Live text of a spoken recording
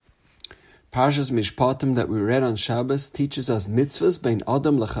Parshas Mishpatim that we read on Shabbos teaches us mitzvahs bein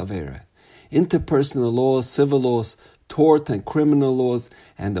adam lechavere, interpersonal laws, civil laws, tort and criminal laws,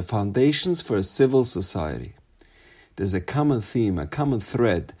 and the foundations for a civil society. There's a common theme, a common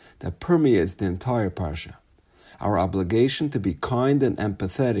thread that permeates the entire parsha. Our obligation to be kind and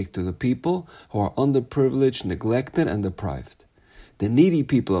empathetic to the people who are underprivileged, neglected, and deprived. The needy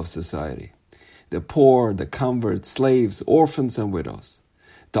people of society. The poor, the converts, slaves, orphans, and widows.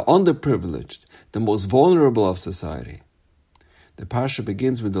 The underprivileged, the most vulnerable of society. The parsha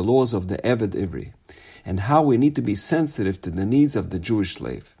begins with the laws of the Eved Ivri, and how we need to be sensitive to the needs of the Jewish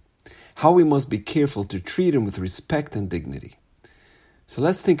slave. How we must be careful to treat him with respect and dignity. So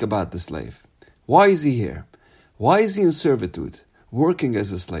let's think about the slave. Why is he here? Why is he in servitude, working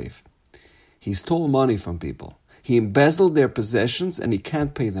as a slave? He stole money from people. He embezzled their possessions and he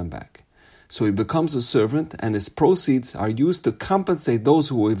can't pay them back. So he becomes a servant and his proceeds are used to compensate those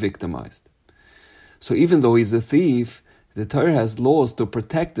who were victimized. So even though he's a thief, the Torah has laws to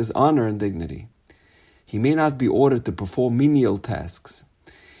protect his honor and dignity. He may not be ordered to perform menial tasks.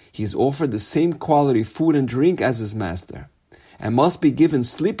 He is offered the same quality food and drink as his master, and must be given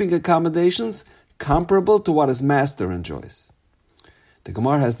sleeping accommodations comparable to what his master enjoys. The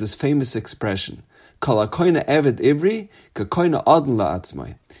Gemara has this famous expression, Kol hakoyne eved ivri, kakoyne adon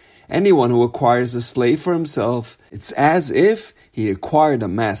la'atzmai. Anyone who acquires a slave for himself, it's as if he acquired a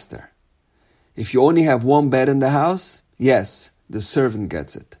master. If you only have one bed in the house, yes, the servant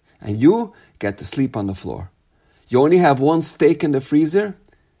gets it, and you get to sleep on the floor. You only have one steak in the freezer,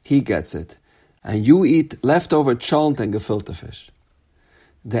 he gets it, and you eat leftover cholent and gefilte fish.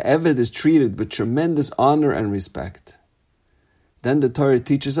 The Eved is treated with tremendous honor and respect. Then the Torah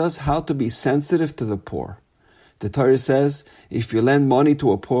teaches us how to be sensitive to the poor. The Torah says, if you lend money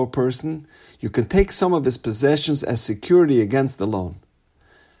to a poor person, you can take some of his possessions as security against the loan.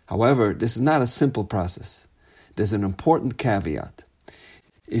 However, this is not a simple process. There's an important caveat.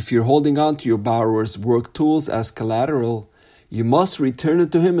 If you're holding on to your borrower's work tools as collateral, you must return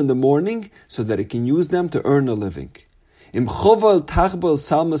it to him in the morning so that he can use them to earn a living. If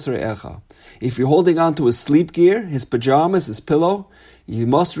you're holding on to his sleep gear, his pajamas, his pillow, you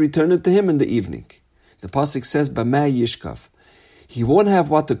must return it to him in the evening. The pasuk says, "B'mei yishkav." He won't have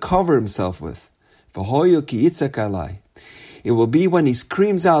what to cover himself with. V'hoyu ki yitzak alai. It will be when he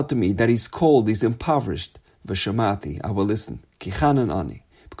screams out to me that he's cold, he's impoverished. V'shamati, I will listen. Ki chanan ani,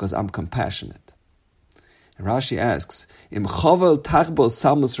 because I'm compassionate. And Rashi asks, Im chovel tachbol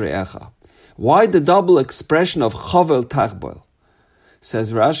salmus re'echa. Why the double expression of chovel tachbol?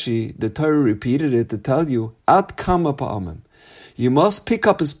 Says Rashi, the Torah repeated it to tell you, At kama pa'amim. You must pick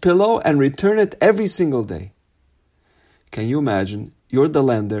up his pillow and return it every single day. Can you imagine? You're the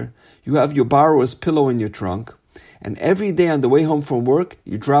lender, you have your borrower's pillow in your trunk, and every day on the way home from work,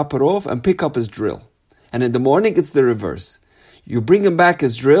 you drop it off and pick up his drill. And in the morning, it's the reverse. You bring him back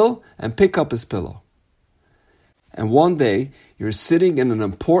his drill and pick up his pillow. And one day, you're sitting in an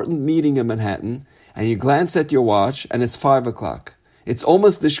important meeting in Manhattan, and you glance at your watch, and it's 5 o'clock. It's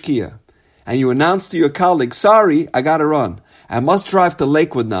almost the Shkia. And you announce to your colleague, sorry, I gotta run. I must drive to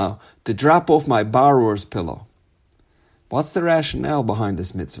Lakewood now to drop off my borrower's pillow. What's the rationale behind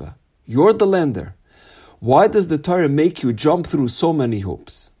this mitzvah? You're the lender. Why does the Torah make you jump through so many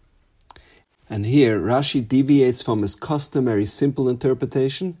hoops? And here, Rashi deviates from his customary simple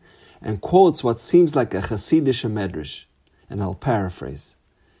interpretation and quotes what seems like a Hasidic medrash. And I'll paraphrase.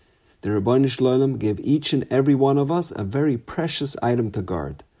 The Ribbono Shel Olam gave each and every one of us a very precious item to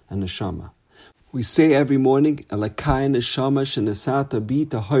guard, a neshama. We say every morning, Elakai neshama shenesata bi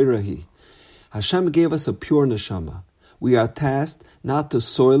tahorahi. Hashem gave us a pure neshama. We are tasked not to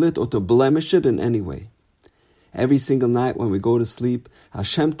soil it or to blemish it in any way. Every single night when we go to sleep,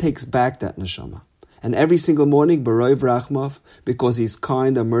 Hashem takes back that neshama. And every single morning, B'roiv Rachmav, because He's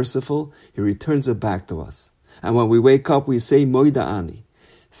kind and merciful, He returns it back to us. And when we wake up, we say, Moida Ani.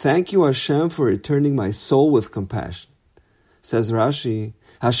 Thank you, Hashem, for returning my soul with compassion. Says Rashi,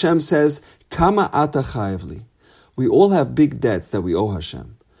 Hashem says, Kama ata chayevli. We all have big debts that we owe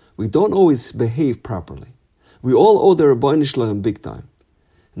Hashem. We don't always behave properly. We all owe the Ribbono Shel Olam big time.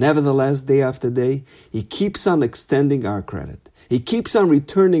 Nevertheless, day after day, He keeps on extending our credit. He keeps on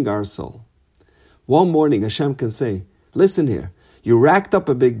returning our soul. One morning, Hashem can say, listen here, you racked up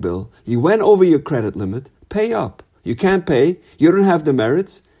a big bill, you went over your credit limit, pay up. You can't pay, you don't have the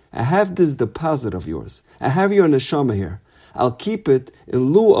merits, I have this deposit of yours. I have your neshama here. I'll keep it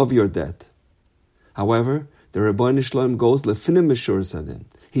in lieu of your debt. However, the Ribbono Shel Olam goes lefinim meshur sadin.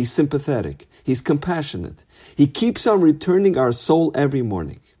 He's sympathetic. He's compassionate. He keeps on returning our soul every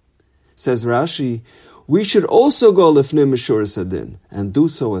morning. Says Rashi, we should also go lefinim meshur sadin and do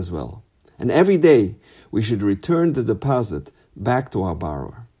so as well. and every day we should return the deposit back to our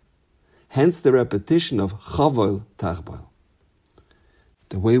borrower. Hence the repetition of Chavol Tachbol.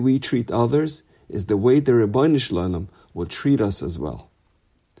 The way we treat others is the way the Rebbeinu Shalom will treat us as well.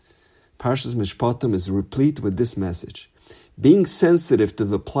 Parshas Mishpatim is replete with this message, being sensitive to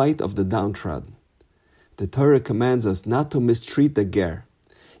the plight of the downtrodden. The Torah commands us not to mistreat the ger.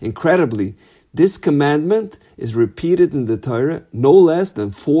 Incredibly, this commandment is repeated in the Torah no less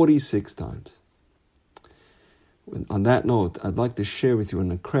than 46 times. On that note, I'd like to share with you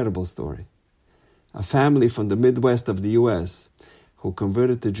an incredible story. A family from the Midwest of the U.S. who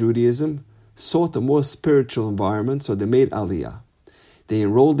converted to Judaism sought a more spiritual environment, so they made Aliyah. They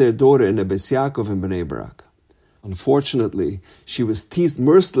enrolled their daughter in a Beis Yaakov in Bnei Brak. Unfortunately, she was teased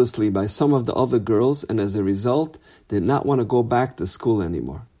mercilessly by some of the other girls, and as a result, did not want to go back to school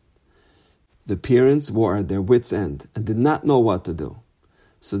anymore. The parents were at their wits' end and did not know what to do,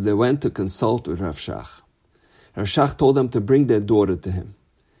 so they went to consult with Rav Shach. Rav Shach told them to bring their daughter to him.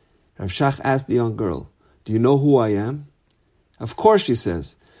 Rav Shach asked the young girl, "Do you know who I am?" "Of course," she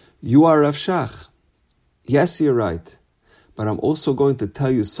says. "You are Rav Shach." "Yes, you're right. But I'm also going to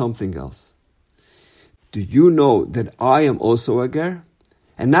tell you something else. Do you know that I am also a ger?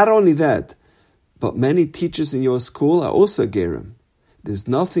 And not only that, but many teachers in your school are also gerim. There's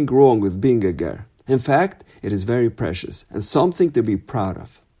nothing wrong with being a ger. In fact, it is very precious and something to be proud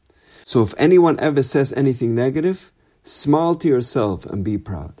of. So if anyone ever says anything negative, smile to yourself and be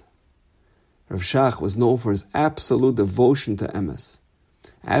proud." Rav Shach was known for his absolute devotion to emes.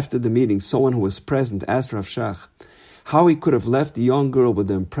 After the meeting, someone who was present asked Rav Shach how he could have left the young girl with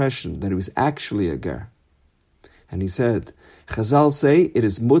the impression that he was actually a ger. And he said, Chazal say it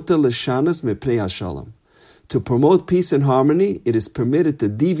is mutar l'shanas mipnei hashalom. To promote peace and harmony, it is permitted to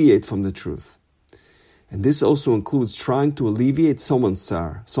deviate from the truth. And this also includes trying to alleviate someone's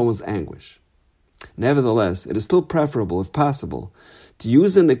sorrow, someone's anguish. Nevertheless, it is still preferable, if possible, to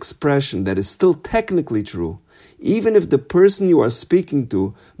use an expression that is still technically true, even if the person you are speaking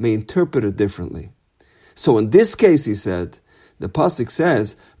to may interpret it differently. So in this case, he said, the pasuk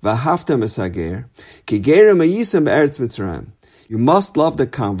says, "V'ahavtam es hager, ki gerim hayisem be'eretz Mitzrayim." You must love the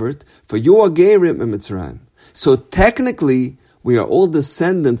convert, for you are gerim in Mitzrayim. So technically, we are all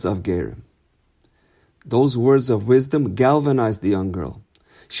descendants of gerim. Those words of wisdom galvanized the young girl.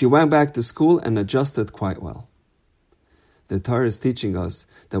 She went back to school and adjusted quite well. The Torah is teaching us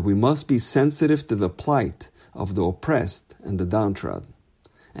that we must be sensitive to the plight of the oppressed and the downtrodden.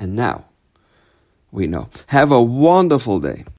 And now, we know. Have a wonderful day.